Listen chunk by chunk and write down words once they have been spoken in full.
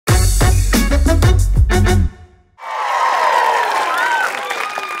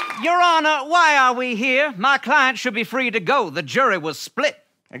Your Honor, why are we here? My client should be free to go. The jury was split.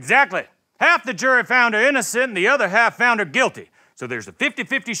 Exactly. Half the jury found her innocent and the other half found her guilty. So there's a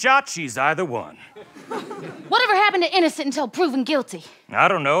 50-50 shot she's either one. Whatever happened to innocent until proven guilty? I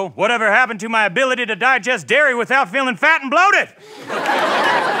don't know. Whatever happened to my ability to digest dairy without feeling fat and bloated?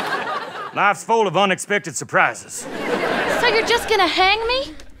 Life's full of unexpected surprises. So you're just gonna hang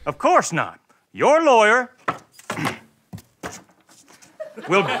me? Of course not. Your lawyer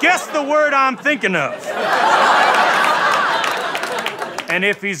will guess the word I'm thinking of. And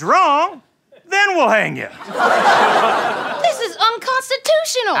if he's wrong, then we'll hang you. This is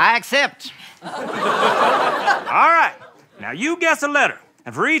unconstitutional. I accept. All right, now you guess a letter,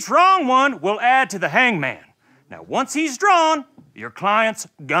 and for each wrong one, we'll add to the hangman. Now, once he's drawn, your client's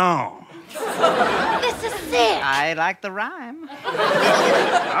gone. This is sick. I like the rhyme. All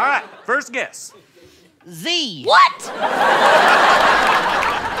right, first guess. Z. What?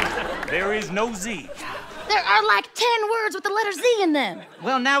 There is no Z. There are like 10 words with the letter Z in them.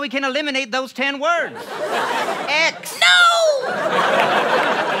 Well, now we can eliminate those 10 words. X. No!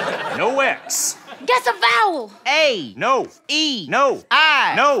 No X. Guess a vowel. A. No. E. No.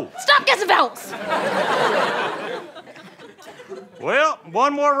 I. No. Stop guessing vowels. Well,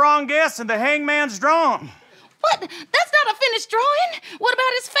 one more wrong guess and the hangman's drawn. What? That's not a finished drawing. What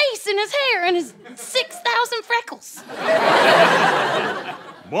about his face and his hair and his 6,000 freckles?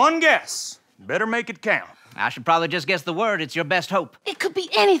 One guess. Better make it count. I should probably just guess the word. It's your best hope. It could be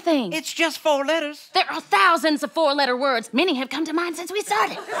anything. It's just 4 letters. There are thousands of 4-letter words. Many have come to mind since we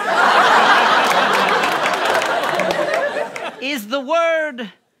started. Is the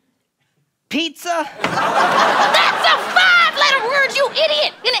word pizza? That's a 5-letter word, you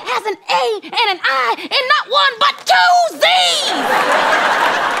idiot! And it has an A and an I and not 1 but 2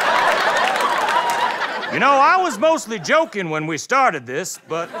 Z's! You know, I was mostly joking when we started this,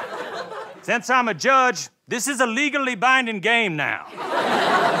 but since I'm a judge, this is a legally binding game now.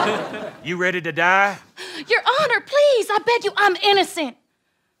 You ready to die? Your Honor, please, I beg you, I'm innocent.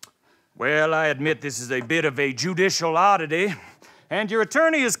 Well, I admit this is a bit of a judicial oddity, and your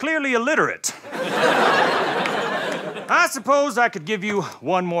attorney is clearly illiterate. I suppose I could give you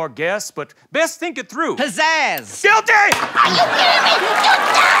one more guess, but best think it through. Pizzazz. Guilty! Are you kidding me? You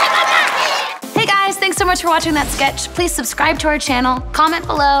died on my head! Hey guys, thanks so much for watching that sketch. Please subscribe to our channel, comment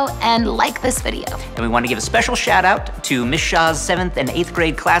below, and like this video. And we want to give a special shout out to Miss Shaw's 7th and 8th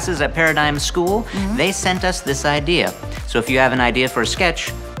grade classes at Paradigm School. They sent us this idea. So if you have an idea for a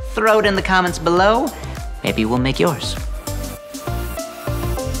sketch, throw it in the comments below. Maybe we'll make yours.